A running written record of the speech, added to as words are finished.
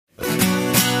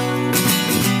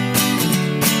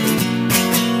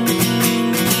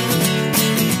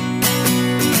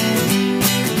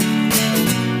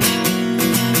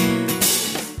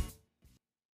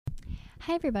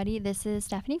everybody. This is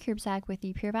Stephanie Krubsack with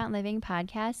the Pure Bound Living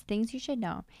podcast, Things You Should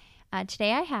Know.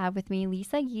 Today I have with me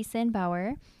Lisa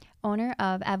Geason-Bauer, owner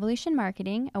of Evolution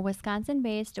Marketing, a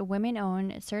Wisconsin-based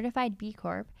women-owned certified B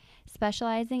Corp,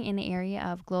 specializing in the area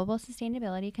of global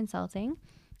sustainability consulting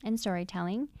and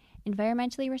storytelling,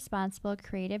 environmentally responsible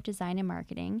creative design and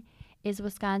marketing, is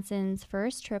Wisconsin's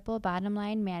first triple bottom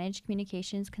line managed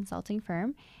communications consulting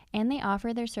firm, and they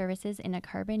offer their services in a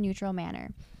carbon neutral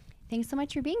manner. Thanks so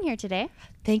much for being here today.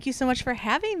 Thank you so much for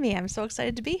having me. I'm so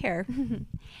excited to be here.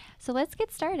 So let's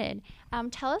get started.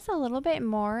 Tell us a little bit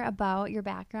more about your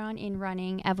background in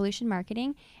running Evolution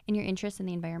Marketing and your interest in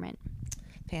the environment.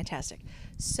 Fantastic.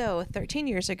 So 13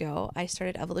 years ago, I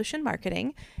started Evolution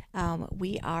Marketing.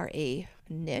 We are a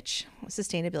niche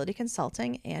sustainability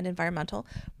consulting and environmental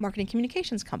marketing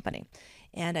communications company.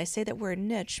 And I say that we're a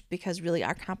niche because really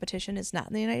our competition is not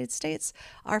in the United States.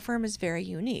 Our firm is very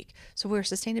unique. So we're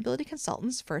sustainability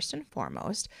consultants first and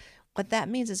foremost. What that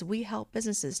means is we help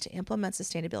businesses to implement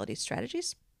sustainability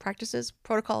strategies, practices,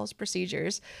 protocols,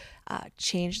 procedures,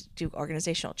 do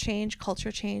organizational change,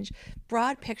 culture change,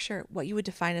 broad picture, what you would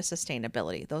define as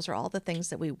sustainability. Those are all the things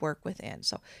that we work within.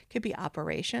 So it could be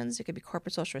operations, it could be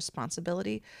corporate social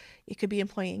responsibility, it could be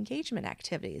employee engagement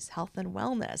activities, health and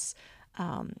wellness,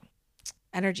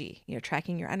 energy,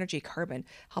 tracking your energy, carbon,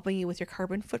 helping you with your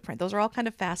carbon footprint. Those are all kind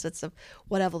of facets of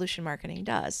what Evolution Marketing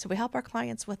does. So we help our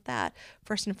clients with that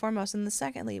first and foremost. And then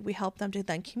secondly, we help them to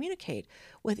then communicate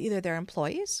with either their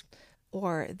employees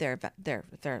or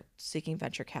they're seeking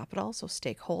venture capital, so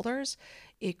stakeholders.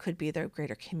 It could be their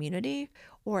greater community,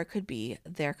 or it could be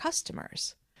their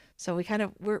customers. So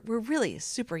we're really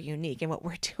super unique in what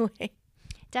we're doing.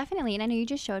 Definitely. And I know you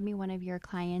just showed me one of your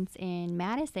clients in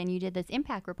Madison. You did this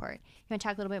impact report. You want to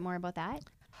talk a little bit more about that?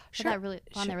 Sure.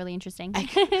 Found that really interesting.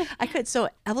 I could. So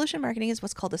Evolution Marketing is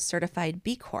what's called a certified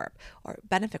B Corp or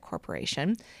benefit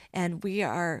corporation. And we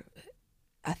are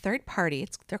a third party.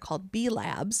 They're called B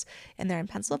Labs, and they're in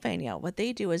Pennsylvania. What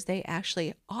they do is they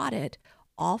actually audit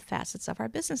all facets of our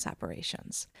business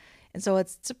operations. And so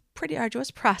it's a pretty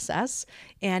arduous process,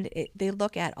 and they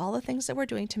look at all the things that we're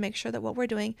doing to make sure that what we're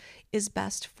doing is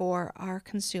best for our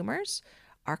consumers,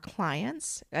 our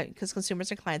clients, because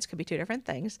consumers and clients could be two different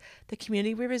things, the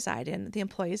community we reside in, the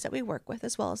employees that we work with,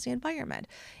 as well as the environment.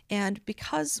 And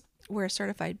because we're a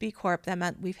certified B Corp, that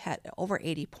meant we've had over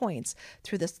 80 points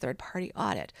through this third-party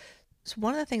audit. So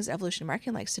one of the things Evolution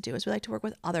Marketing likes to do is we like to work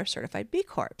with other certified B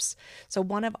Corps. So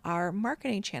one of our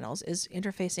marketing channels is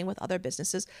interfacing with other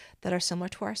businesses that are similar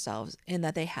to ourselves in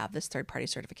that they have this third-party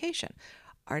certification.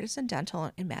 Artisan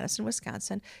Dental in Madison,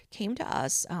 Wisconsin came to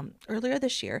us earlier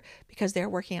this year because they're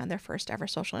working on their first ever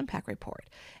social impact report.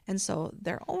 And so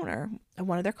their owner,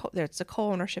 it's a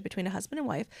co-ownership between a husband and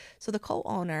wife. So the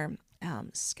co-owner,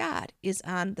 Scott, is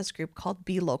on this group called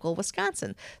Be Local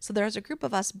Wisconsin. So there's a group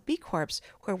of us B Corps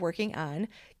who are working on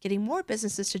getting more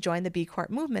businesses to join the B Corp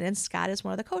movement, and Scott is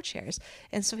one of the co-chairs.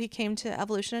 And so he came to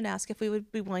Evolution and asked if we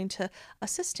would be willing to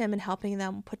assist him in helping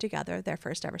them put together their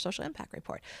first ever social impact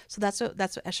report. So that's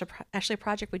actually a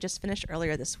project we just finished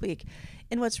earlier this week.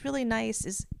 And what's really nice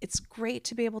is it's great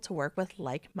to be able to work with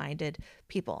like-minded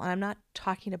people. And I'm not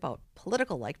talking about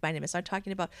political like-mindedness. I'm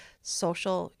talking about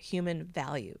social human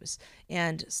values.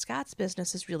 And Scott's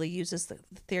business really uses the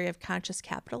theory of conscious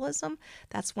capitalism.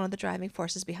 That's one of the driving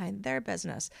forces behind their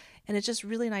business. And it's just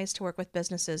really nice to work with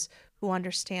businesses who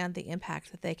understand the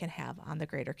impact that they can have on the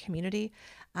greater community,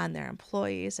 on their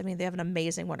employees. I mean, they have an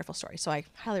amazing, wonderful story. So I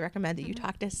highly recommend that you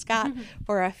talk to Scott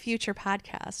for a future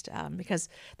podcast because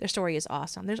their story is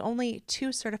awesome. There's only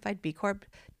 2 certified B Corp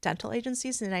dental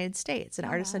agencies in the United States, and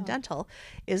Artisan Dental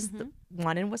is the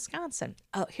one in Wisconsin.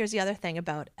 Here's the other thing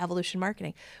about Evolution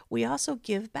Marketing. We also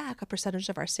give back a percentage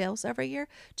of our sales every year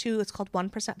to, it's called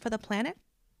 1% for the planet.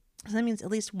 So that means at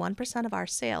least 1% of our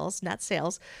sales, net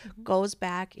sales, goes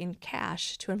back in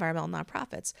cash to environmental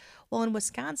nonprofits. Well, in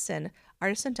Wisconsin,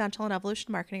 Artisan Dental and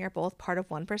Evolution Marketing are both part of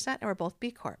 1%, and we're both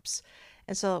B Corps.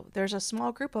 And so there's a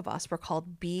small group of us. We're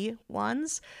called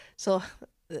B1s. So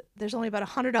there's only about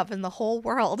 100 of them in the whole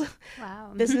world.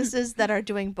 Wow. Businesses that are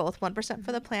doing both 1%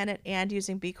 for the planet and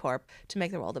using B Corp to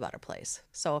make the world a better place.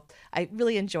 So I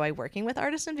really enjoy working with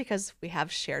Artisan because we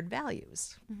have shared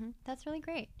values. That's really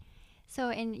great. So,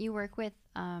 and you work with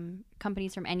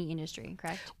companies from any industry,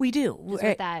 correct? We do. Just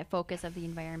with that focus of the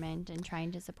environment and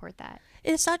trying to support that.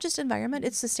 It's not just environment,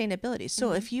 it's sustainability. So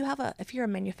Mm-hmm. if you're a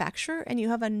manufacturer and you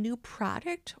have a new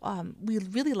product, we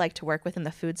really like to work within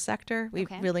the food sector. We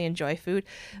Okay. really enjoy food,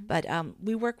 but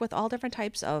we work with all different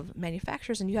types of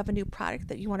manufacturers, and you have a new product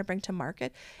that you want to bring to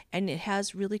market, and it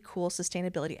has really cool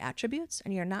sustainability attributes,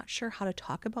 and you're not sure how to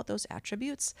talk about those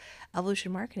attributes.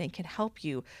 Evolution Marketing can help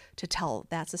you to tell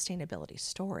that sustainability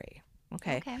story.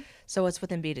 Okay. Okay. So it's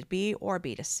within B2B or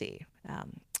B2C.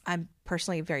 I'm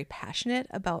personally very passionate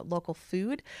about local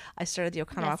food. I started the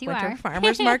Oconomowoc Yes, you Winter are.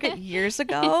 Farmers Market years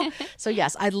ago. So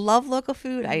yes, I love local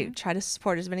food. I try to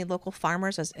support as many local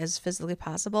farmers as physically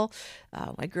possible.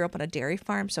 I grew up on a dairy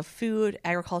farm, so food,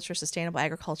 agriculture, sustainable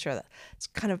agriculture, it's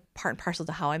kind of part and parcel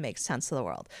to how I make sense of the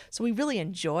world. So we really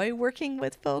enjoy working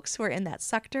with folks who are in that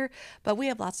sector, but we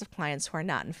have lots of clients who are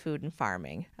not in food and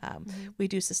farming. We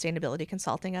do sustainability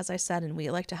consulting, as I said, and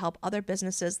we like to help other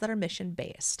businesses that are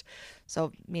mission-based.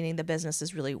 So meaning the business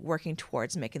is really working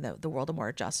towards making the world a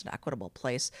more just and equitable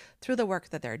place through the work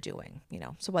that they're doing.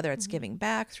 So whether it's giving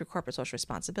back through corporate social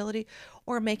responsibility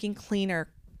or making cleaner,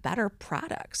 better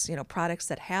products, products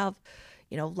that have,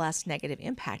 less negative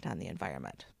impact on the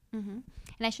environment. Mm-hmm.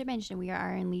 And I should mention we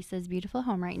are in Lisa's beautiful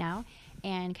home right now,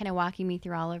 and kind of walking me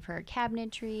through all of her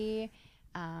cabinetry,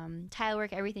 tile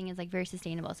work. Everything is like very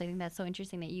sustainable. So I think that's so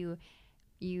interesting that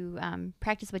you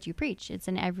practice what you preach. It's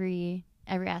in every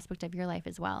aspect of your life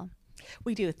as well.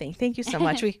 We do. Thank you so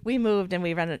much. We moved and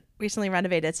we recently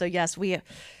renovated. So yes,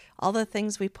 all the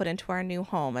things we put into our new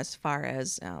home as far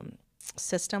as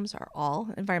systems are all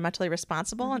environmentally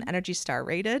responsible and Energy Star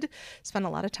rated. Spend a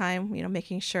lot of time,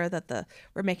 making sure that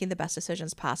we're making the best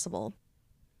decisions possible.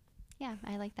 Yeah,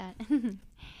 I like that.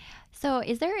 So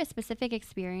is there a specific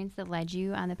experience that led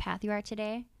you on the path you are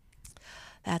today?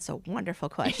 That's a wonderful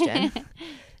question.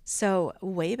 So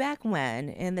way back when,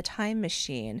 in the time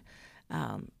machine,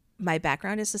 my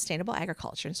background is sustainable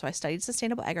agriculture. And so I studied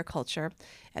sustainable agriculture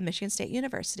at Michigan State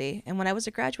University. And when I was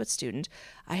a graduate student,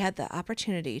 I had the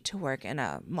opportunity to work in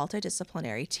a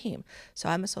multidisciplinary team. So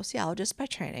I'm a sociologist by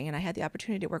training, and I had the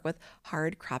opportunity to work with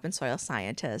hard crop and soil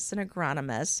scientists and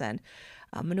agronomists and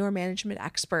manure management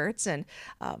experts and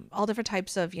all different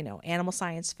types of, animal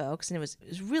science folks. And it was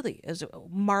a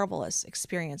marvelous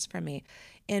experience for me.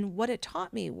 And what it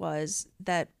taught me was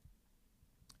that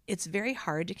it's very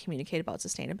hard to communicate about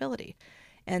sustainability.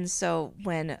 And so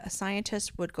when a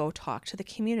scientist would go talk to the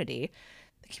community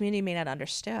may not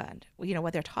understand,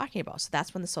 what they're talking about. So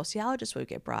that's when the sociologist would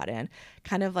get brought in,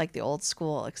 kind of like the old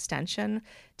school extension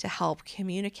to help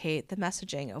communicate the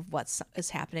messaging of what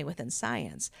is happening within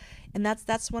science. And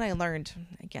that's when I learned,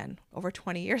 again, over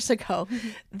 20 years ago,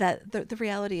 that the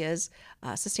reality is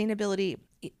sustainability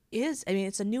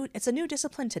it's a new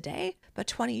discipline today, but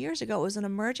 20 years ago it was an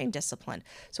emerging discipline.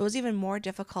 So it was even more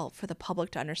difficult for the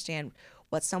public to understand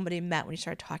what somebody meant when you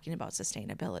started talking about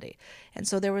sustainability. And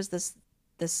so there was this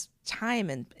time,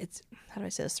 and how do I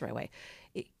say this the right way?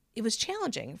 It was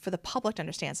challenging for the public to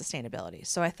understand sustainability.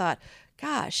 So I thought,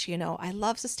 gosh, I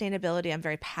love sustainability. I'm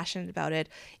very passionate about it.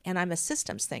 And I'm a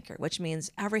systems thinker, which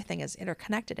means everything is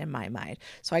interconnected in my mind.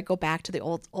 So I go back to the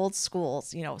old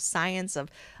schools, science of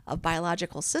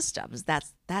biological systems. That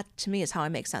to me is how I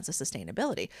make sense of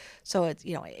sustainability. So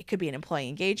it could be an employee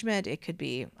engagement. It could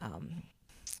be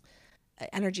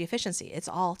energy efficiency. It's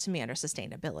all to me under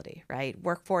sustainability, right?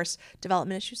 Workforce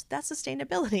development issues, that's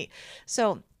sustainability.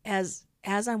 So as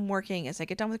I'm working, as I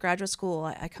get done with graduate school,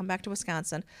 I come back to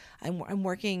Wisconsin, I'm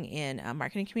working in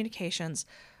marketing communications.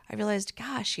 I realized,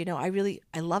 gosh, I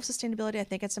love sustainability. I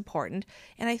think it's important.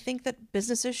 And I think that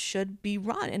businesses should be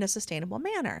run in a sustainable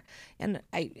manner. And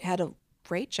I had a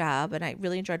great job and I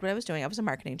really enjoyed what I was doing. I was a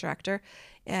marketing director.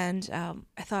 And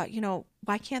I thought,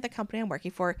 why can't the company I'm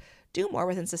working for do more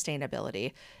within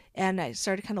sustainability? And I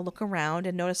started kind of looking around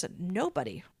and noticed that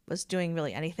nobody was doing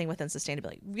really anything within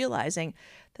sustainability, realizing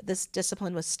that this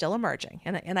discipline was still emerging.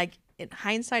 And I in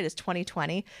hindsight is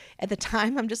 2020. At the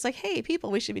time, I'm just like, hey,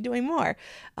 people, we should be doing more.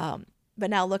 But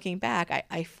now looking back,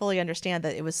 I fully understand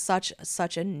that it was such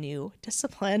a new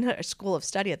discipline, or school of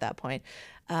study at that point.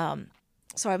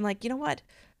 So I'm like, you know what?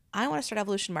 I want to start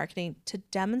Evolution Marketing to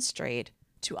demonstrate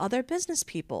to other business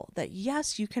people that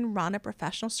yes, you can run a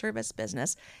professional service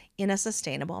business in a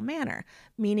sustainable manner,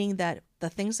 meaning that the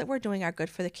things that we're doing are good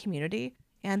for the community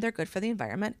and they're good for the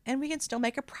environment, and we can still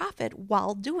make a profit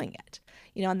while doing it.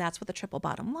 And that's what the triple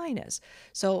bottom line is.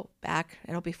 So back,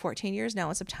 it'll be 14 years now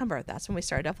in September, that's when we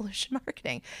started Evolution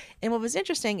Marketing. And what was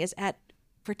interesting is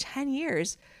for 10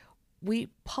 years, we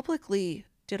publicly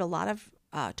did a lot of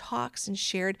talks and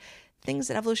shared things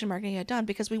that Evolution Marketing had done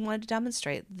because we wanted to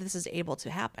demonstrate this is able to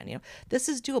happen. This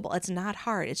is doable. It's not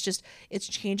hard. It's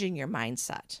changing your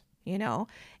mindset,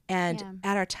 And Yeah.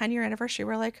 at our 10-year anniversary,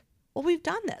 we're like, well, we've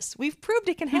done this. We've proved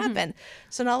it can happen.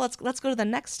 So now let's go to the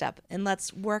next step and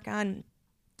let's work on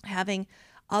having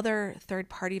other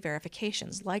third-party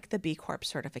verifications like the B Corp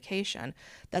certification.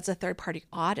 That's a third-party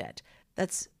audit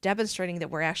that's demonstrating that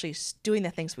we're actually doing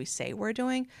the things we say we're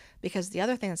doing, because the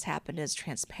other thing that's happened is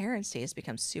transparency has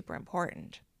become super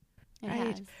important. It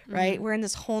Right. has. Right. We're in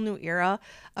this whole new era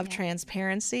of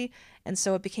transparency. And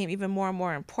so it became even more and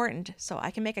more important. So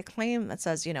I can make a claim that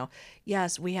says,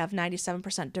 yes, we have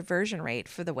 97% diversion rate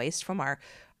for the waste from our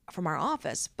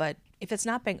office. But if it's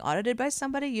not being audited by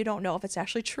somebody, you don't know if it's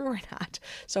actually true or not.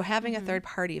 So having a third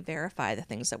party verify the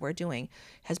things that we're doing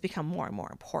has become more and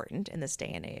more important in this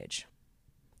day and age.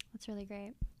 That's really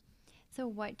great. So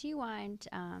what do you want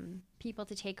people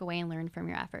to take away and learn from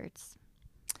your efforts?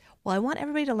 Well, I want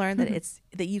everybody to learn that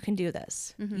that you can do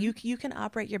this. You can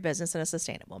operate your business in a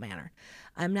sustainable manner.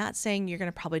 I'm not saying you're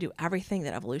going to probably do everything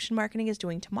that Evolution Marketing is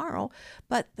doing tomorrow,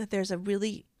 but that there's a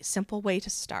really simple way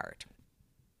to start.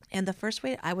 And the first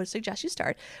way I would suggest you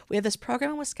start, we have this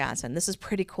program in Wisconsin. This is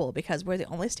pretty cool because we're the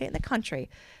only state in the country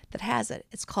that has it.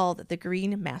 It's called the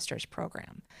Green Masters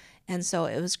Program. And so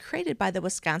it was created by the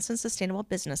Wisconsin Sustainable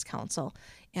Business Council.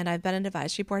 And I've been an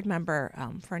advisory board member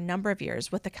for a number of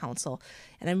years with the council.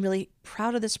 And I'm really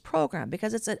proud of this program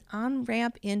because it's an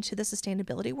on-ramp into the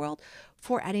sustainability world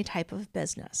for any type of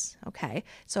business. Okay.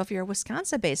 So if you're a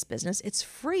Wisconsin-based business, it's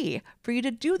free for you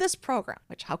to do this program,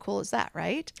 which how cool is that,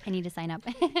 right? I need to sign up.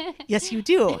 Yes, you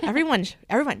do. Everyone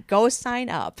go sign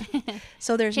up.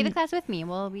 So there's Take the class with me.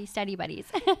 We'll be study buddies.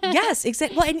 Yes,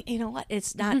 exactly. Well, and you know what?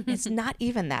 It's not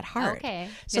even that hard. Okay.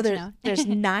 So Good to know. there's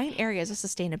 9 areas of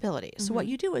sustainability. So what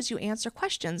you do is you answer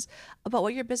questions about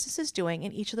what your business is doing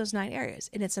in each of those 9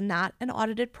 areas. And it's not an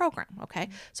audited program. Okay.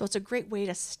 So it's a great way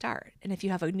to start. And if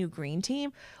you have a new green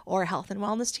team or a health and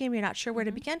wellness team, you're not sure where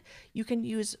to begin, you can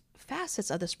use facets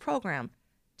of this program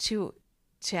to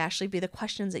actually be the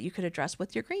questions that you could address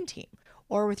with your green team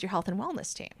or with your health and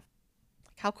wellness team.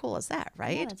 How cool is that,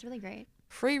 right? Yeah, that's really great.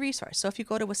 Free resource. So if you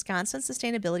go to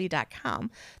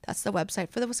wisconsinsustainability.com, that's the website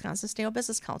for the Wisconsin Sustainable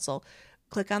Business Council,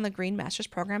 click on the Green Masters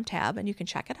Program tab and you can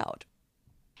check it out.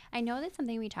 I know that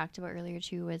something we talked about earlier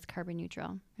too was carbon neutral.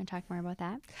 Want to talk more about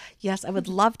that? Yes, I would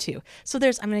love to. So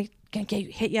I'm going to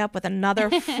hit you up with another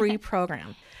free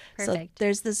program. Perfect. So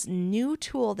there's this new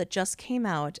tool that just came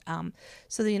out.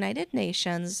 So the United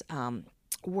Nations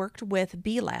worked with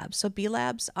B Labs. So B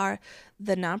Labs are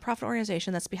the nonprofit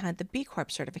organization that's behind the B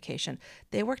Corp certification.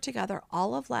 They worked together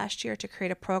all of last year to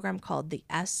create a program called the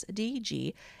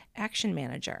SDG Action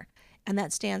Manager. And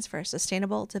that stands for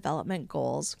Sustainable Development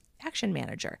Goals Action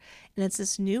Manager. And it's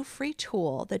this new free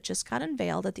tool that just got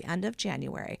unveiled at the end of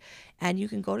January. And you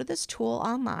can go to this tool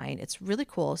online. It's really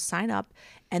cool. Sign up.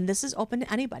 And this is open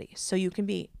to anybody. So you can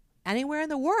be anywhere in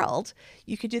the world.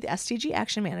 You could do the SDG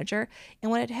Action Manager. And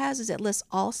what it has is it lists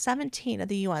all 17 of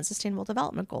the UN Sustainable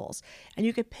Development Goals. And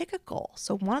you could pick a goal.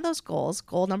 So one of those goals,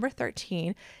 goal number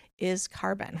 13, is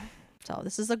carbon. So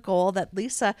this is a goal that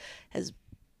Lisa has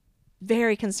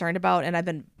very concerned about and I've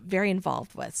been very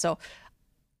involved with. So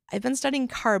I've been studying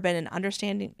carbon and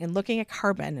understanding and looking at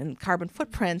carbon and carbon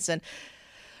footprints and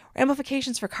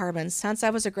ramifications for carbon since I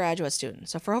was a graduate student.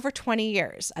 So for over 20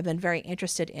 years, I've been very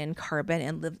interested in carbon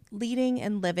and leading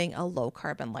and living a low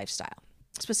carbon lifestyle,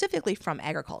 specifically from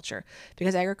agriculture,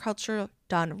 because agriculture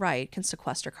done right can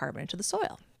sequester carbon into the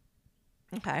soil.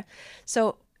 Okay.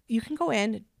 So you can go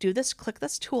in, do this, click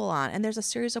this tool on, and there's a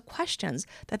series of questions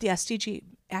that the SDG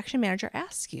Action Manager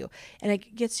asks you. And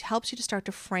it helps you to start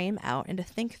to frame out and to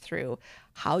think through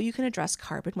how you can address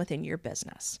carbon within your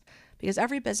business. Because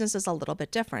every business is a little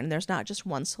bit different, and there's not just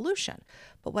one solution.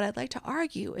 But what I'd like to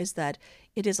argue is that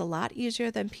it is a lot easier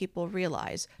than people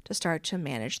realize to start to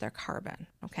manage their carbon.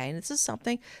 Okay, and this is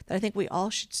something that I think we all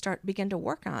should begin to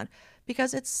work on,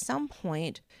 because at some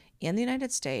point in the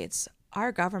United States,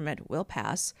 our government will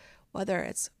pass, whether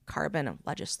it's carbon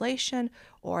legislation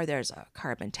or there's a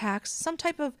carbon tax, some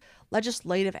type of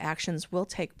legislative actions will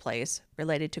take place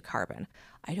related to carbon.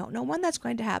 I don't know when that's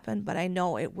going to happen, but I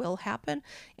know it will happen.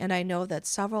 And I know that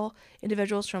several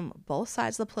individuals from both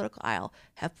sides of the political aisle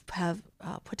have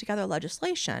put together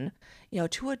legislation,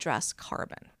 to address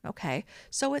carbon. Okay,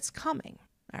 so it's coming.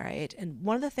 All right. And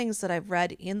one of the things that I've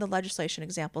read in the legislation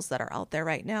examples that are out there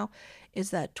right now is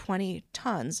that 20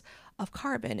 tons of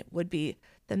carbon would be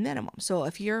the minimum. So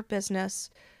if your business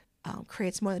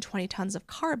creates more than 20 tons of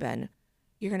carbon,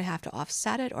 you're going to have to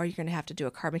offset it, or you're going to have to do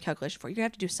a carbon calculation for it. You're going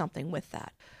to have to do something with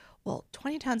that. Well,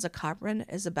 20 tons of carbon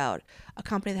is about a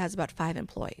company that has about 5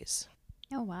 employees,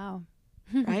 Oh, wow.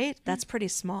 right? That's pretty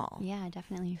small. Yeah,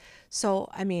 definitely. So,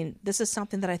 I mean, this is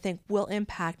something that I think will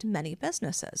impact many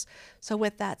businesses. So,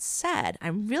 with that said,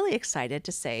 I'm really excited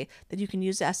to say that you can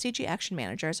use the SDG Action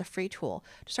Manager as a free tool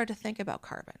to start to think about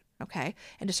carbon, okay?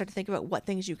 And to start to think about what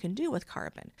things you can do with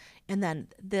carbon. And then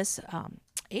this on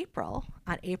April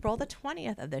the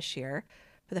 20th of this year,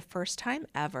 for the first time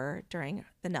ever during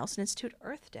the Nelson Institute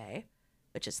Earth Day,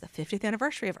 which is the 50th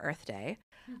anniversary of Earth Day,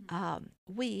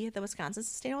 we, the Wisconsin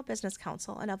Sustainable Business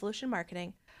Council and Evolution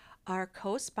Marketing, are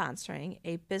co-sponsoring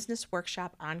a business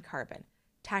workshop on carbon,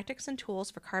 tactics and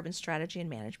tools for carbon strategy and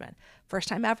management. First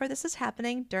time ever this is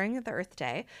happening during the Earth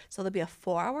Day. So there'll be a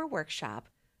 4-hour workshop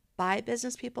by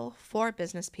business people for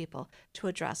business people to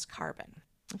address carbon.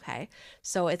 Okay,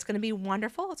 so it's going to be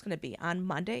wonderful. It's going to be on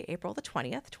Monday, April the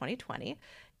 20th, 2020.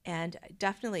 And I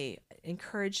definitely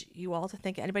encourage you all to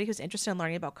think, anybody who's interested in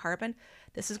learning about carbon,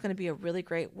 this is going to be a really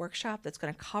great workshop that's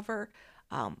going to cover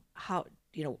how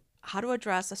to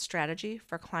address a strategy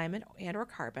for climate and or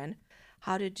carbon,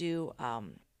 how to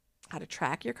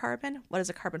track your carbon, what does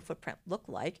a carbon footprint look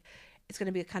like. It's going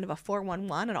to be kind of a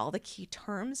 411 and all the key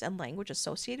terms and language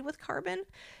associated with carbon.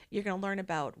 You're going to learn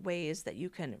about ways that you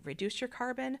can reduce your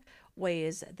carbon,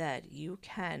 ways that you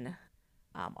can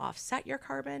offset your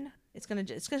carbon. It's going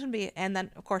to be, and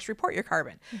then of course report your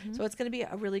carbon. So it's going to be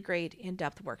a really great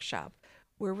in-depth workshop.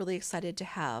 We're really excited to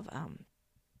have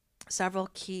several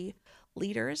key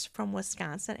leaders from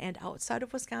Wisconsin and outside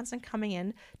of Wisconsin coming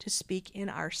in to speak in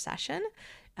our session.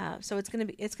 So it's going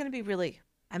to be really,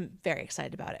 I'm very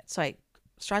excited about it. So I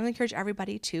strongly encourage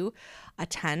everybody to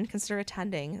consider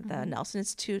attending the Nelson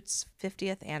Institute's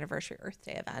 50th anniversary Earth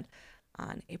Day event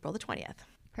on April the 20th.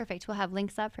 Perfect. We'll have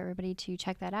links up for everybody to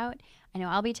check that out. I know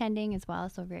I'll be attending as well,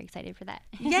 so very excited for that.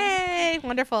 Yay!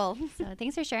 Wonderful. So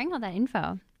thanks for sharing all that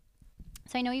info.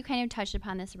 So I know you kind of touched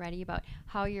upon this already about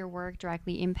how your work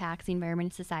directly impacts the environment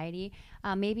and society.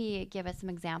 Maybe give us some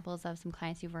examples of some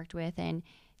clients you've worked with and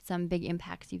some big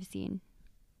impacts you've seen.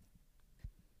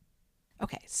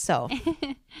 Okay, so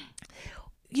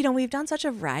we've done such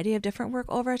a variety of different work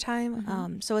over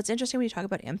time. So it's interesting when you talk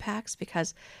about impacts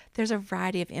because there's a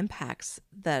variety of impacts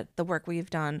that the work we've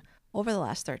done over the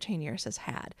last 13 years has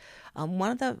had.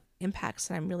 One of the impacts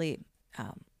that I'm really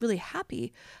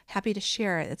happy to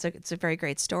share. It's a very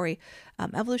great story.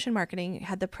 Evolution Marketing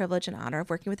had the privilege and honor of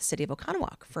working with the city of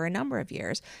Oconomowoc for a number of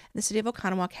years. And the city of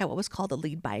Oconomowoc had what was called a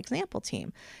Lead by Example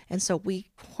team. And so we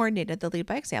coordinated the Lead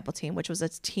by Example team, which was a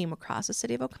team across the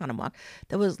city of Oconomowoc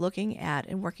that was looking at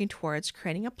and working towards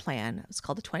creating a plan. It's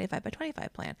called the 25 by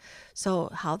 25 plan. So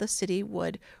how the city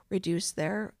would reduce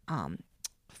their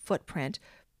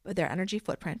energy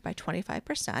footprint by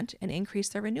 25% and increase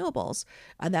their renewables.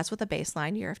 And that's with a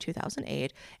baseline year of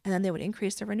 2008. And then they would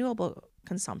increase their renewable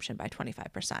consumption by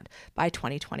 25% by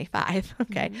 2025.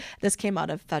 Okay. This came out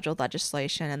of federal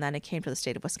legislation and then it came to the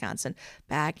state of Wisconsin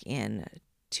back in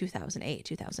 2008,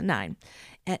 2009.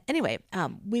 And anyway,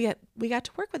 we got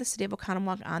to work with the city of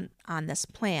Oconomowoc on this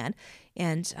plan.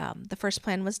 And the first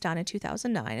plan was done in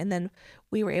 2009. And then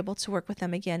we were able to work with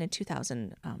them again in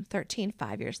 2013,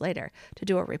 5 years later, to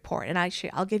do a report. And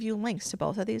I'll give you links to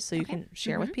both of these so you can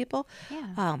share with people.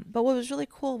 Yeah. But what was really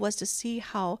cool was to see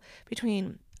how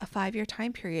between a 5-year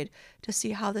time period, to see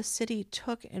how the city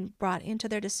took and brought into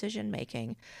their decision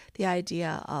making the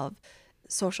idea of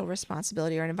social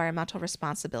responsibility or environmental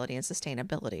responsibility and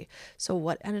sustainability. So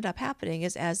what ended up happening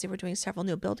is as they were doing several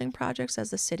new building projects,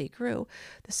 as the city grew,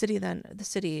 the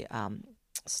city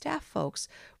staff folks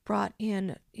brought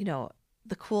in,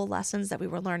 the cool lessons that we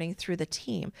were learning through the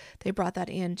team. They brought that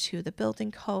into the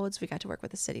building codes. We got to work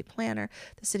with the city planner,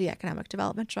 the city economic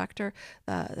development director,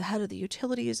 the head of the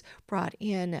utilities brought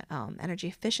in energy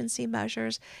efficiency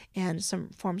measures and some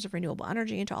forms of renewable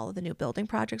energy into all of the new building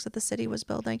projects that the city was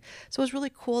building. So it was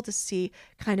really cool to see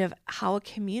kind of how a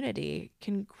community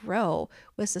can grow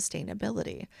with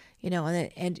sustainability.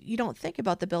 And you don't think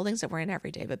about the buildings that we're in every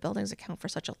day, but buildings account for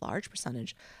such a large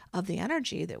percentage of the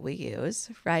energy that we use,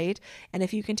 right? And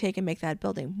if you can take and make that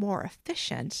building more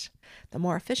efficient, the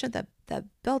more efficient that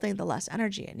building, the less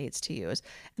energy it needs to use.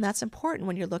 And that's important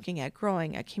when you're looking at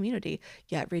growing a community,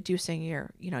 yet reducing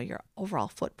your overall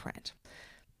footprint.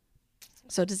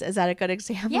 So is that a good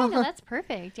example? Yeah, no, that's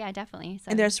perfect. Yeah, definitely.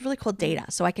 So, and there's really cool data.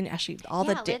 So I can actually,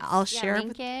 I'll share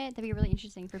link it. That'd be really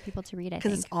interesting for people to read, I think.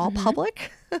 Because it's all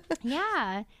public.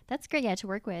 Yeah, that's great. Yeah, to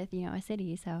work with, a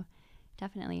city. So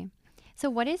definitely. So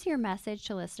what is your message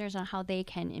to listeners on how they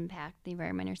can impact the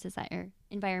environment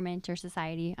or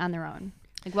society on their own?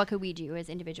 Like what could we do as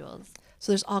individuals?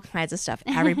 So there's all kinds of stuff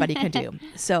everybody can do.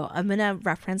 So I'm going to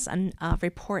reference a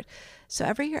report. So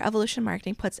every year, Evolution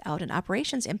Marketing puts out an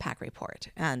operations impact report.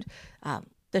 And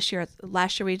last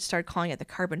year, we started calling it the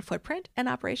Carbon Footprint and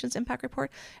Operations Impact Report.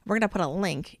 We're going to put a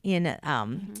link in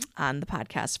on the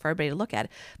podcast for everybody to look at.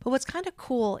 But what's kind of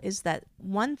cool is that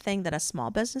one thing that a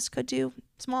small business could do,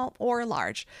 small or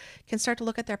large, can start to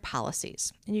look at their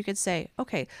policies. And you could say,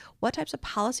 okay, what types of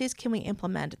policies can we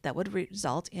implement that would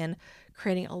result in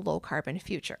creating a low carbon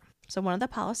future? So one of the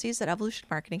policies that Evolution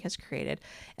Marketing has created,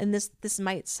 and this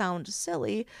might sound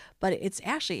silly, but it's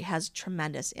actually has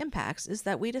tremendous impacts, is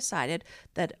that we decided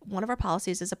that one of our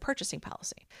policies is a purchasing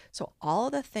policy. So all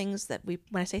of the things that when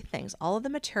I say things, all of the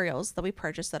materials that we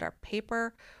purchase that are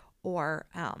paper or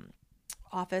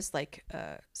office, like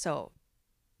so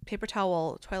paper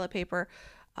towel, toilet paper,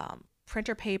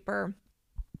 printer paper,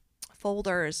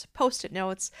 folders, Post-it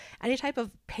notes, any type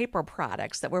of paper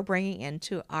products that we're bringing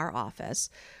into our office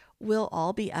will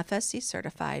all be FSC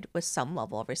certified with some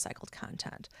level of recycled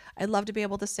content. I'd love to be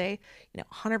able to say,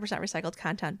 100% recycled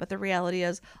content, but the reality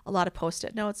is a lot of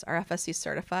Post-it notes are FSC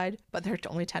certified, but they're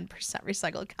only 10%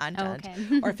 recycled content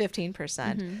or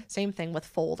 15%. Same thing with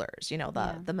folders,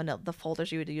 the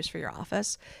folders you would use for your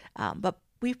office. But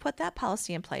we've put that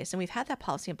policy in place, and we've had that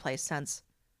policy in place since,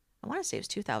 I want to say it was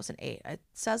 2008. It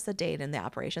says the date in the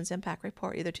Operations Impact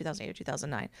Report, either 2008 or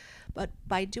 2009. But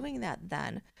by doing that,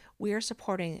 then we are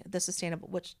supporting the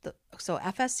sustainable, so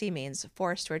FSC means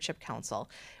Forest Stewardship Council,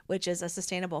 which is a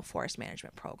sustainable forest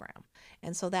management program.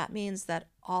 And so that means that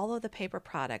all of the paper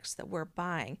products that we're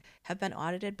buying have been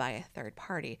audited by a third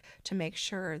party to make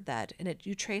sure that, and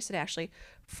you trace it actually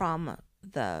from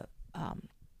the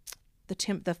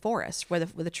forest where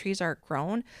the trees are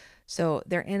grown. So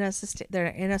they're in a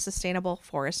sustainable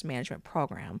forest management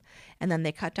program, and then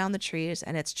they cut down the trees,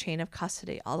 and it's chain of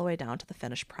custody all the way down to the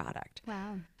finished product.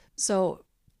 Wow. So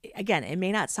again, it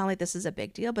may not sound like this is a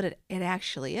big deal, but it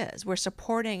actually is. We're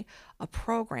supporting a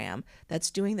program that's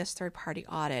doing this third-party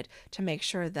audit to make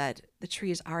sure that the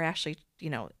trees are actually,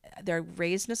 they're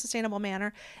raised in a sustainable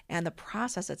manner, and the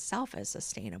process itself is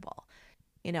sustainable.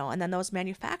 And then those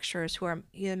manufacturers who are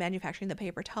either manufacturing the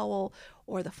paper towel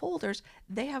or the folders,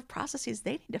 they have processes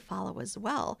they need to follow as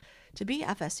well to be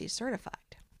FSC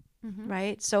certified,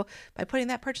 right? So by putting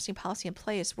that purchasing policy in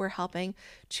place, we're helping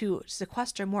to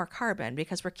sequester more carbon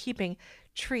because we're keeping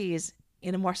trees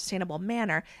in a more sustainable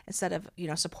manner instead of,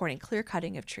 supporting clear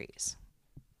cutting of trees.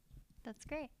 That's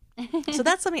great. So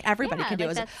that's something everybody can do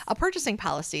like is a purchasing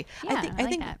policy. Yeah,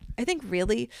 I think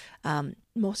really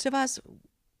most of us,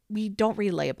 we don't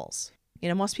read labels.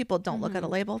 Most people don't look at a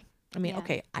label. I mean,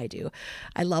 okay, I do.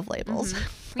 I love labels.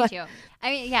 Me too. I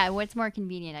mean, yeah, what's more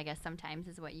convenient, I guess, sometimes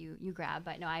is what you grab.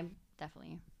 But no, I'm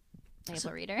definitely a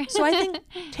label reader. So I think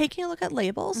taking a look at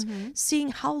labels,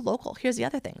 seeing how local, here's the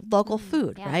other thing, local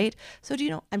food, right? So do you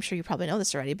know, I'm sure you probably know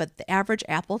this already, but the average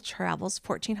apple travels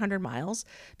 1,400 miles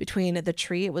between the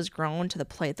tree it was grown to the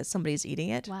plate that somebody's eating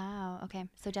it. Wow. Okay.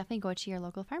 So definitely go to your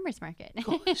local farmer's market.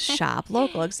 Shop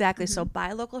local. Exactly. So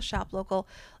buy local, shop local.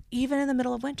 Even in the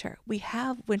middle of winter, we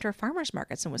have winter farmers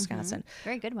markets in Wisconsin.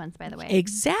 Very good ones, by the way.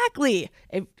 Exactly.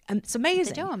 It's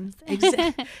amazing. The domes.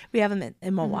 We have them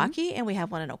in Milwaukee, and we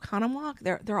have one in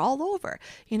Oconomowoc. They're all over.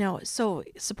 So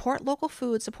support local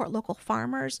food, support local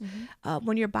farmers.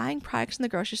 When you're buying products in the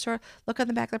grocery store, look on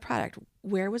the back of the product.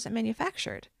 Where was it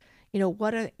manufactured?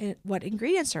 What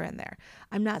ingredients are in there.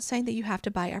 I'm not saying that you have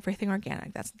to buy everything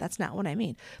organic. That's not what I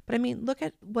mean. But I mean, look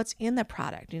at what's in the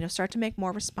product. Start to make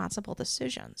more responsible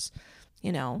decisions.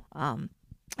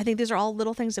 I think these are all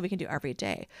little things that we can do every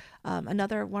day.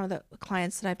 Another one of the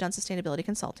clients that I've done sustainability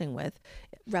consulting with,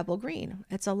 Rebel Green.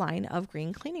 It's a line of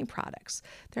green cleaning products.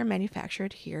 They're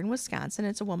manufactured here in Wisconsin.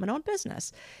 It's a woman-owned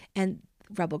business, and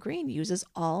Rebel Green uses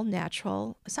all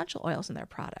natural essential oils in their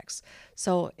products.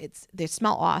 So they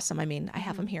smell awesome. I mean, I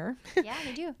have them here. Yeah,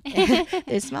 they do.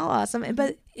 They smell awesome.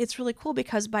 But it's really cool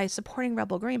because by supporting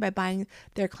Rebel Green, by buying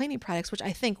their cleaning products, which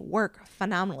I think work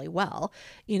phenomenally well,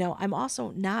 I'm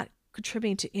also not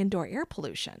contributing to indoor air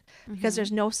pollution because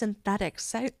there's no synthetic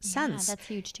scents. Yeah, that's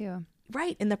huge too.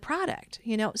 Right, in the product,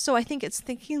 so I think it's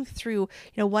thinking through,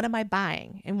 what am I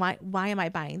buying and why am I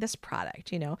buying this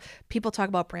product? People talk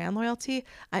about brand loyalty.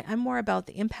 I'm more about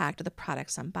the impact of the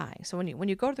products I'm buying. So when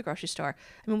you go to the grocery store,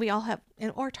 I mean, we all have,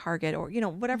 or Target or,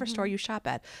 whatever store you shop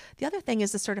at. The other thing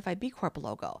is the Certified B Corp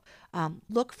logo.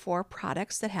 Look for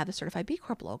products that have the Certified B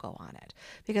Corp logo on it,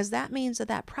 because that means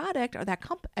that product or that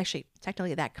company, actually,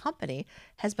 technically that company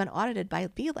has been audited by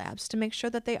B Labs to make sure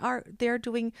that they're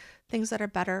doing things that are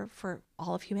better for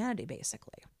all of humanity,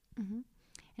 basically. And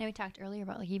And we talked earlier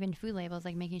about like even food labels,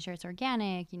 like making sure it's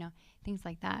organic, things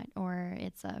like that, or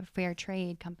it's a fair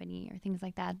trade company or things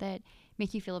like that that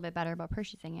make you feel a bit better about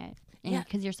purchasing it. Yeah.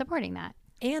 Because you're supporting that.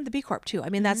 And the B Corp too. I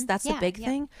mean, that's the big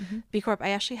thing. Mm-hmm. B Corp. I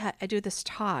actually I do this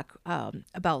talk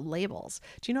about labels.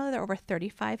 Do you know that there are over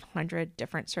 3,500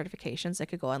 different certifications that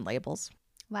could go on labels?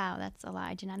 Wow, that's a lot.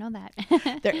 I did not know that.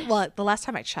 Well, the last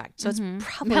time I checked, so it's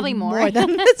probably, Probably more.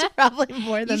 It's probably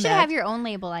more than that. You should have your own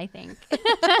label, I think.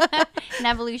 An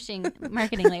evolution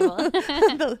marketing label.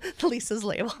 the Lisa's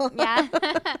label. Yeah.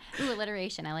 Ooh,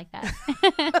 alliteration. I like that.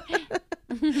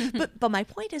 But my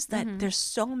point is that there's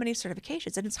so many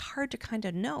certifications and it's hard to kind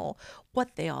of know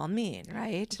what they all mean,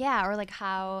 right? Yeah, or like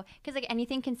how, because like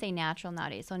anything can say natural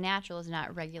nowadays. So natural is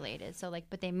not regulated. So like,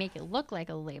 but they make it look like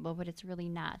a label, but it's really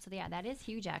not. So yeah, that is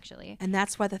huge actually. And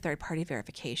that's why the third-party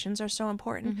verifications are so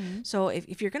important. So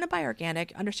if you're going to buy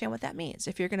organic, understand what that means.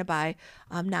 If you're going to buy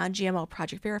non-GMO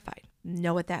Project Verified,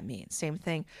 know what that means. Same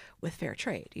thing with fair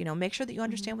trade. Make sure that you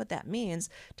understand what that means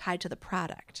tied to the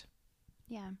product.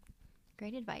 Yeah.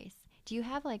 Great advice. Do you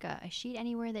have like a sheet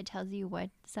anywhere that tells you what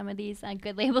some of these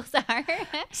good labels are?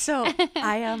 So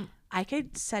I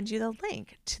could send you the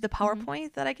link to the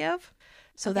PowerPoint that I give.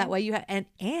 So that way you have,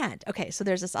 and okay, so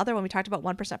there's this other one we talked about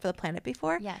 1% for the planet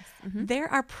before. Yes. There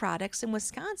are products in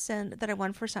Wisconsin that are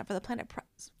 1% for the planet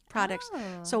products. Oh.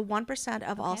 So 1%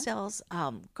 of all sales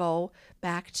go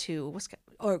back to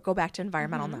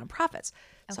environmental nonprofits.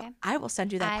 So I will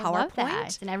send you that I PowerPoint. love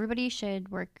that. And everybody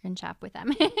should work and shop with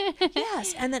them.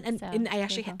 Yes, and then and I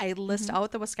actually cool. I list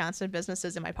out the Wisconsin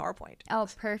businesses in my PowerPoint. Oh,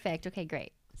 perfect. Okay,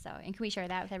 great. So, and can we share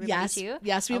that with everybody too?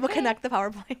 Yes, we will connect the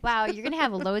PowerPoint. Wow, you're going to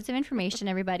have loads of information,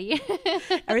 everybody.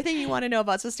 Everything you want to know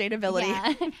about sustainability.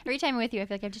 Yeah. Every time I'm with you, I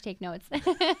feel like I have to take notes.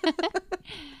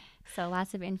 So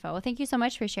lots of info. Well, thank you so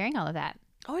much for sharing all of that.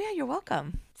 Oh, yeah, you're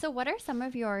welcome. So what are some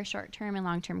of your short-term and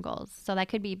long-term goals? So that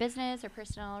could be business or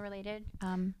personal related.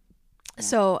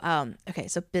 So,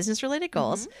 so business related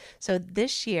goals. So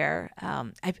this year,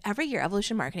 every year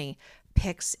Evolution Marketing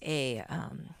picks how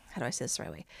do I say this the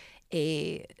right way?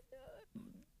 A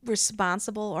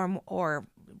responsible or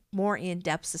more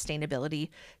in-depth sustainability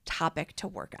topic to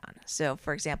work on. So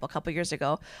for example, a couple years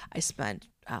ago, I spent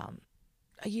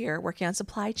a year working on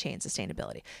supply chain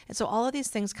sustainability. And so all of these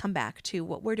things come back to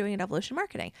what we're doing in Evolution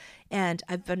Marketing. And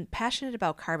I've been passionate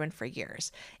about carbon for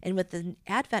years. And with the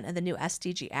advent of the new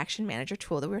SDG Action Manager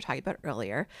tool that we were talking about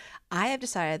earlier, I have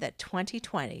decided that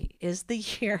 2020 is the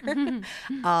year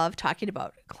of talking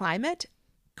about climate,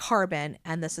 carbon,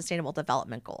 and the Sustainable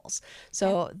Development Goals.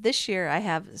 So this year I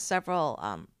have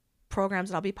several programs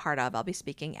that I'll be part of, I'll be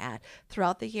speaking at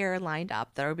throughout the year lined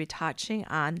up that will be touching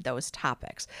on those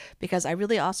topics, because I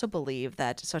really also believe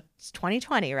that, so it's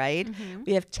 2020, right?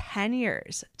 We have 10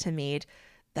 years to meet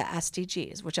the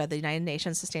SDGs, which are the United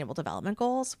Nations Sustainable Development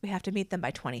Goals. We have to meet them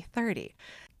by 2030.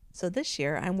 So this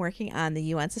year I'm working on the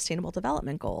UN Sustainable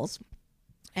Development Goals.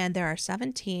 And there are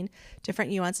 17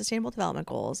 different UN Sustainable Development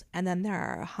Goals, and then there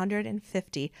are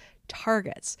 150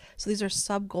 targets. So these are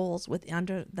sub-goals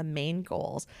under the main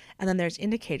goals, and then there's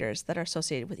indicators that are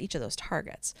associated with each of those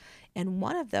targets. And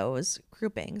one of those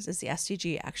groupings is the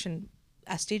SDG Action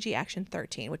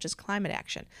 13, which is climate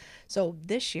action. So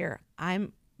this year,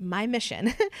 my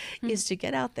mission is to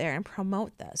get out there and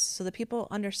promote this so that people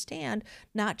understand,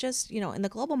 not just, in the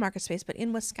global market space, but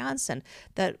in Wisconsin,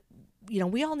 that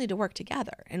we all need to work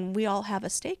together and we all have a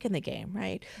stake in the game,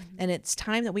 right? And it's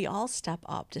time that we all step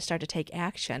up to start to take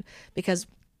action, because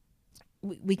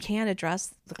we can't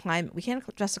address the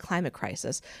climate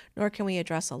crisis, nor can we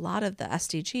address a lot of the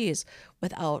SDGs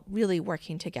without really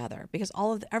working together, because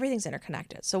everything's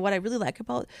interconnected. So what I really like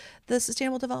about the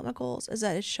Sustainable Development Goals is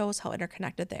that it shows how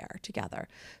interconnected they are together.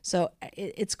 So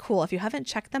it's cool. If you haven't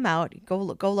checked them out, go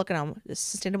look at them.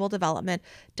 It's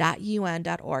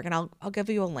sustainabledevelopment.un.org, and I'll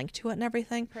give you a link to it and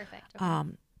everything. Perfect. Okay.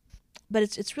 But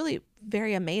it's really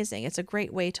very amazing. It's a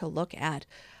great way to look at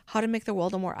how to make the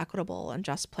world a more equitable and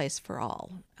just place for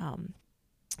all.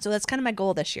 So that's kind of my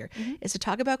goal this year, is to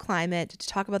talk about climate, to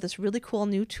talk about this really cool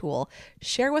new tool,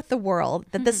 share with the world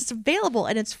that this is available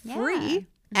and it's free.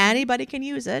 Anybody can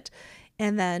use it.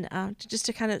 And then just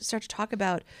to kind of start to talk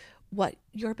about what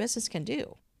your business can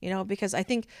do, because I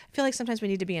feel like sometimes we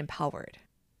need to be empowered.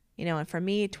 And for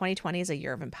me, 2020 is a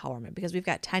year of empowerment, because we've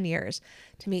got 10 years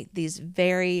to meet these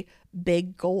very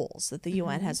big goals that the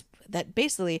UN has, that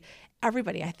basically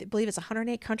everybody, I believe it's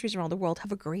 108 countries around the world,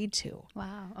 have agreed to.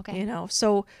 Wow. Okay.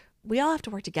 So we all have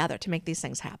to work together to make these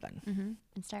things happen.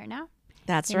 And start now.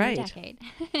 That's In the right. decade.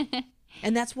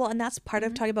 And that's part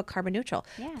of talking about carbon neutral.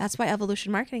 Yeah. That's why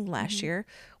Evolution Marketing last year,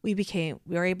 we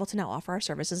were able to now offer our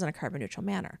services in a carbon neutral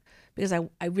manner, because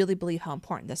I really believe how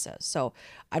important this is. So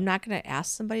I'm not going to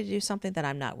ask somebody to do something that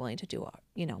I'm not willing to do,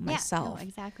 myself. Yeah, no,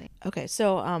 exactly. Okay,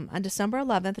 so on December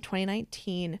 11th,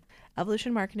 2019,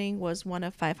 Evolution Marketing was one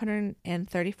of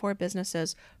 534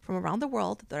 businesses from around the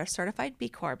world that are certified B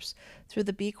Corps through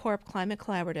the B Corp Climate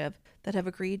Collaborative that have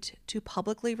agreed to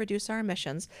publicly reduce our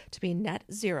emissions to be net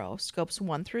zero, scopes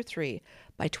 1 through 3,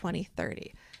 by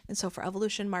 2030. And so for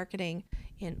Evolution Marketing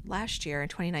last year in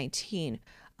 2019,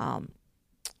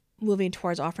 moving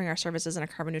towards offering our services in a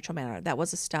carbon neutral manner, that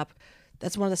was a step.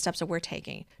 That's one of the steps that we're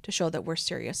taking to show that we're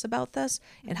serious about this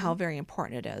and how very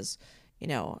important it is,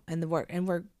 and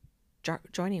we're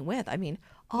joining with,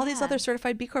 all these other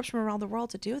certified B Corps from around the world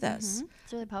to do this.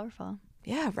 It's really powerful.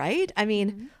 Yeah, right?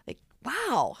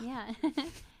 Wow. Yeah.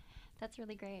 That's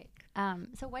really great.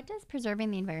 So what does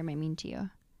preserving the environment mean to you?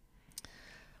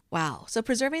 Wow. So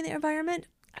preserving the environment,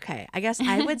 okay, I guess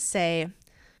I would say,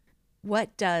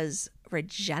 what does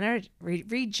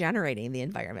regenerating the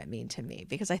environment mean to me?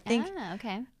 Because I think,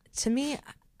 to me,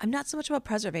 I'm not so much about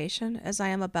preservation as I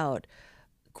am about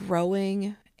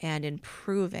growing and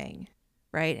improving,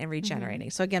 right, and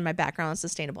regenerating. So again, my background is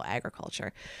sustainable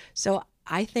agriculture. So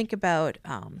I think about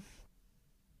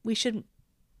we should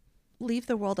leave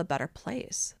the world a better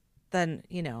place than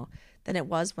it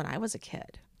was when I was a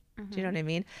kid. Do you know what I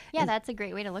mean? Yeah, that's a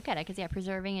great way to look at it, because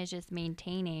preserving is just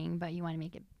maintaining, but you want to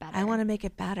make it better. I want to make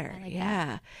it better. Like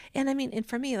that. And and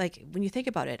for me, when you think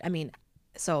about it,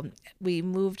 so we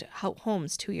moved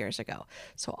homes 2 years ago.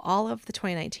 So all of the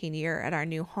 2019 year at our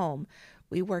new home,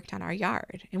 we worked on our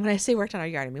yard. And when I say worked on our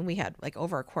yard, we had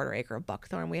over a 1/4 acre of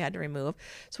buckthorn we had to remove.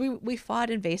 So we fought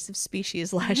invasive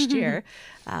species last year.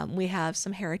 We have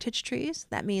some heritage trees.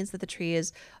 That means that the tree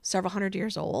is several hundred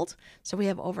years old. So we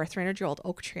have over a 300-year-old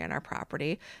oak tree on our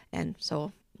property. And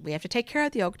so we have to take care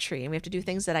of the oak tree, and we have to do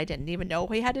things that I didn't even know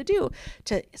we had to do.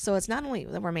 So it's not only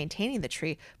that we're maintaining the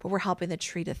tree, but we're helping the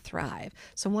tree to thrive.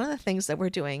 So one of the things that we're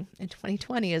doing in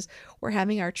 2020 is we're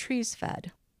having our trees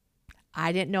fed.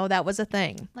 I didn't know that was a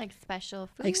thing. Like special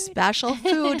food? Like special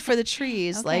food for the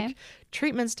trees, Okay. like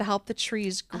treatments to help the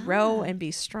trees grow and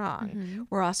be strong.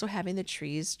 We're also having the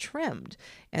trees trimmed.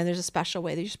 And there's a special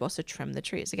way that you're supposed to trim the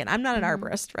trees. Again, I'm not an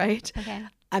arborist, right? Okay.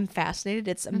 I'm fascinated.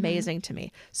 It's amazing to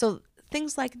me. So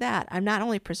things like that, I'm not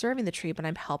only preserving the tree, but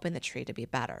I'm helping the tree to be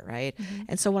better, right?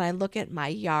 And so when I look at my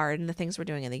yard and the things we're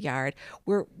doing in the yard,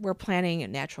 we're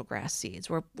planting natural grass seeds.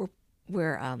 We're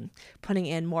putting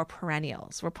in more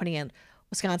perennials. We're putting in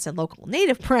Wisconsin local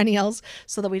native perennials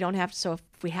so that we don't have to. So if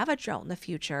we have a drought in the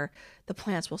future, the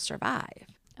plants will survive.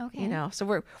 Okay. So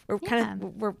we're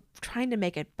trying to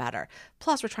make it better.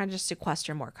 Plus, we're trying to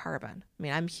sequester more carbon.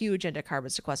 I'm huge into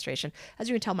carbon sequestration. As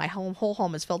you can tell, my whole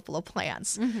home is filled full of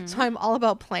plants. So I'm all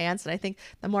about plants, and I think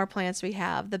the more plants we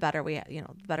have, the better the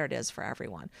better it is for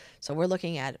everyone. So we're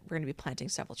going to be planting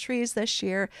several trees this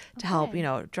year to help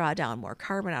draw down more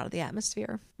carbon out of the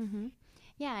atmosphere.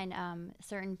 Yeah, and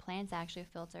certain plants actually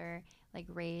filter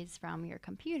rays from your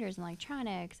computers and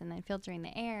electronics, and then filtering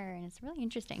the air, and it's really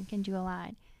interesting. Can do a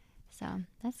lot. So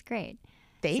that's great.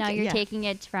 Now you're taking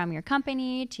it from your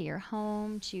company to your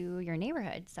home to your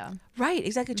neighborhood. So right,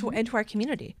 exactly, and to our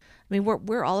community.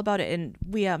 We're all about it, and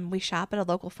we shop at a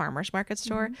local farmers market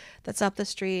store that's up the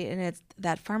street, and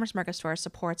that farmers market store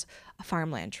supports a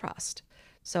farmland trust.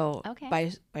 So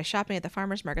by shopping at the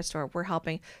farmers market store, we're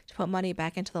helping to put money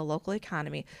back into the local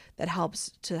economy that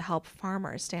helps to help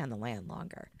farmers stay on the land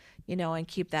longer, and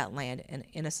keep that land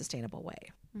in a sustainable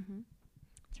way.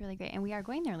 it's really great. And we are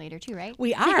going there later too, right?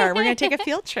 We are. We're going to take a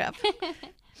field trip.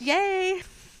 Yay.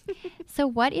 So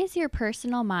what is your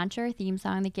personal mantra or theme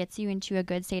song that gets you into a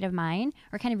good state of mind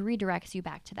or kind of redirects you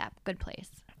back to that good place?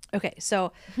 Okay,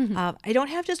 so I don't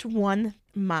have just one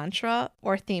mantra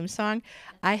or theme song.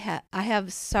 I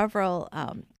have several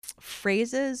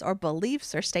phrases or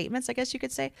beliefs or statements, I guess you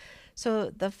could say. So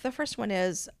the first one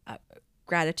is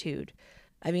gratitude.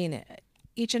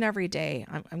 Each and every day,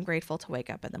 I'm grateful to wake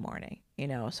up in the morning,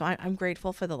 so I'm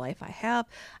grateful for the life I have.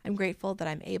 I'm grateful that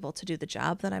I'm able to do the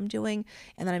job that I'm doing,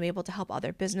 and that I'm able to help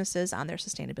other businesses on their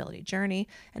sustainability journey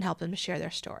and help them to share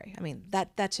their story.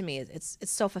 That to me, it's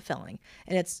so fulfilling,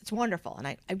 and it's wonderful.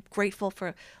 And I'm grateful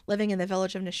for living in the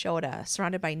village of Neshota,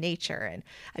 surrounded by nature.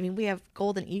 And we have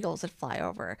golden eagles that fly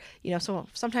over, so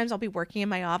sometimes I'll be working in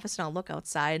my office and I'll look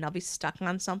outside and I'll be stuck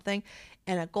on something,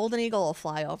 and a golden eagle will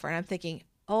fly over, and I'm thinking,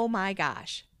 oh my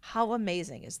gosh, how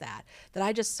amazing is that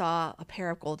I just saw a pair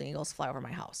of golden eagles fly over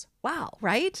my house. Wow,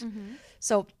 right?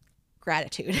 So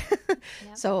gratitude.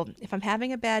 So if I'm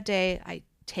having a bad day, I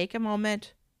take a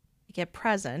moment, get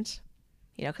present,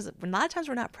 because a lot of times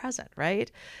we're not present,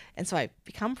 right? And so I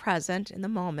become present in the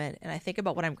moment and I think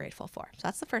about what I'm grateful for. So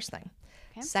that's the first thing.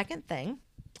 Okay. Second thing,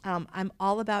 I'm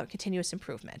all about continuous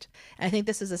improvement. And I think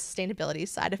this is a sustainability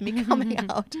side of me coming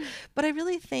out. But I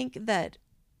really think that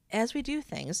as we do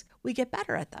things, we get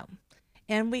better at them.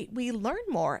 And we learn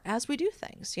more as we do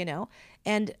things,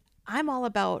 And I'm all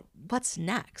about what's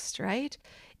next, right?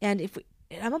 And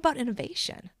I'm about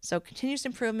innovation. So continuous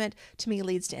improvement to me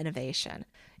leads to innovation.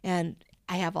 And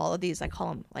I have all of these, I call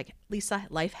them like Lisa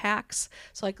life hacks.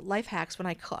 So like life hacks when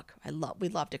I cook, we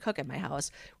love to cook at my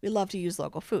house. We love to use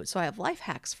local food. So I have life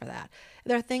hacks for that.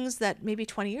 There are things that maybe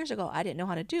 20 years ago I didn't know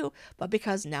how to do, but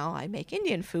because now I make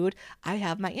Indian food, I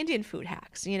have my Indian food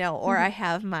hacks, or I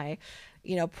have my,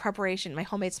 preparation, my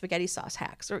homemade spaghetti sauce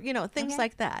hacks or, things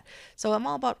like that. So I'm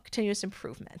all about continuous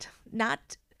improvement.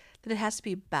 Not that it has to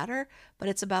be better, but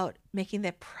it's about making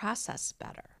the process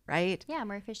better, right? Yeah,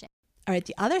 more efficient. All right,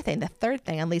 the third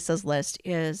thing on Lisa's list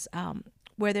is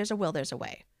where there's a will, there's a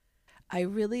way. I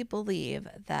really believe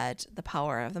that the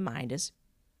power of the mind is,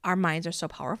 our minds are so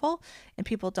powerful and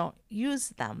people don't use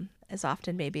them as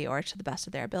often maybe or to the best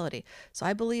of their ability. So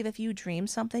I believe if you dream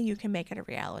something, you can make it a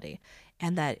reality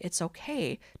and that it's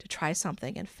okay to try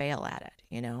something and fail at it,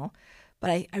 But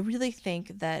I really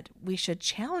think that we should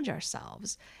challenge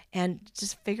ourselves and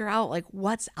just figure out like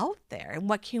what's out there and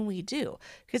what can we do?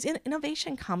 Because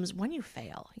innovation comes when you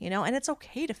fail, and it's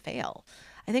okay to fail.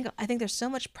 I think there's so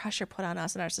much pressure put on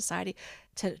us in our society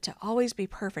to always be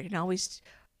perfect and always,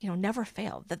 never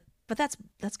fail. But that's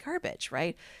garbage,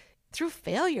 right? Through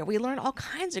failure, we learn all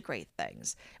kinds of great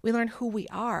things. We learn who we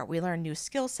are. We learn new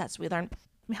skill sets. We learn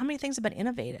how many things have been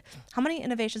innovated. How many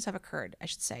innovations have occurred, I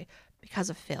should say, because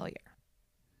of failure.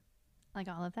 Like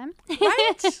all of them.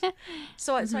 Right.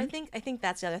 So I think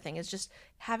that's the other thing is just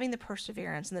having the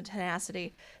perseverance and the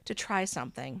tenacity to try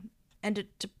something and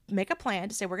to make a plan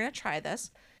to say, we're going to try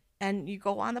this. And you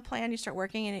go on the plan, you start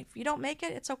working. And if you don't make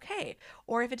it, it's okay.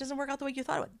 Or if it doesn't work out the way you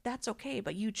thought it would, that's okay.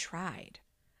 But you tried.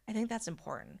 I think that's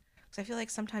important because I feel like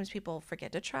sometimes people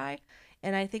forget to try.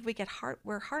 And I think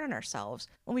we're hard on ourselves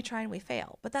when we try and we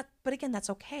fail. But again, that's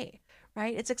okay.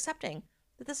 Right. It's accepting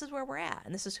that this is where we're at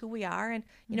and this is who we are. And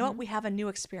you know what? We have a new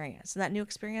experience and that new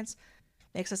experience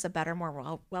makes us a better,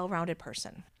 more well-rounded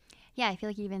person. Yeah, I feel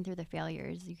like even through the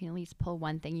failures, you can at least pull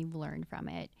one thing you've learned from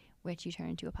it, which you turn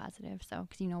into a positive. So,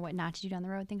 because you know what not to do down the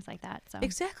road, things like that. So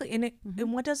exactly, and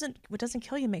and what doesn't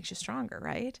kill you makes you stronger,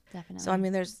 right? Definitely. So I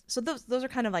mean, those are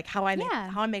kind of like how I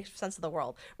make sense of the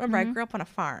world. Remember, I grew up on a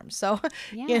farm, so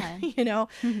yeah,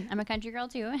 I'm a country girl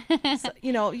too. So,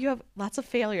 you have lots of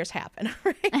failures happen,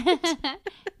 right?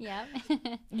 Yeah.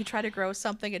 You try to grow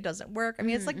something, it doesn't work. I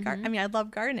mean, it's like I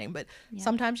love gardening, but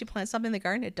sometimes you plant something in the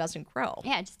garden, it doesn't grow.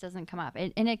 Yeah, it just doesn't come up,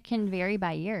 and it can vary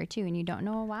by year too, and you don't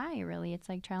know why. Really, it's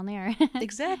like trial and error.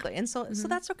 Exactly, and so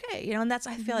that's okay, and that's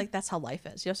I feel like that's how life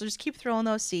is. So just keep throwing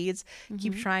those seeds,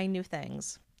 keep trying new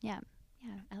things. Yeah,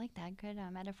 I like that. Good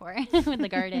metaphor with the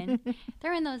garden.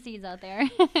 Throwing those seeds out there.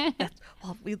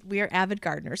 Well, we are avid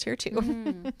gardeners here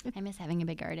too. I miss having a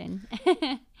big garden,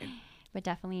 but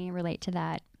definitely relate to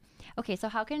that. Okay, so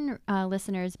how can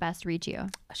listeners best reach you?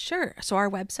 Sure. So our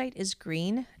website is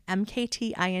green,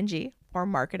 MKTING, or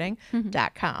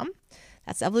marketing.com.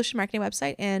 That's the Evolution Marketing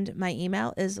website. And my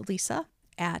email is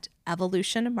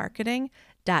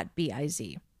lisa@evolutionmarketing.biz.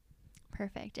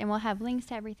 Perfect. And we'll have links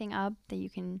to everything up that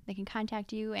they can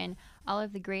contact you, and all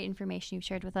of the great information you've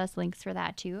shared with us, links for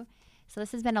that too. So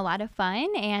this has been a lot of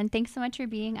fun, and thanks so much for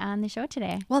being on the show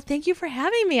today. Well, thank you for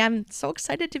having me. I'm so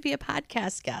excited to be a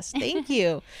podcast guest. Thank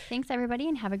you. Thanks, everybody,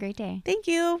 and have a great day. Thank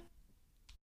you.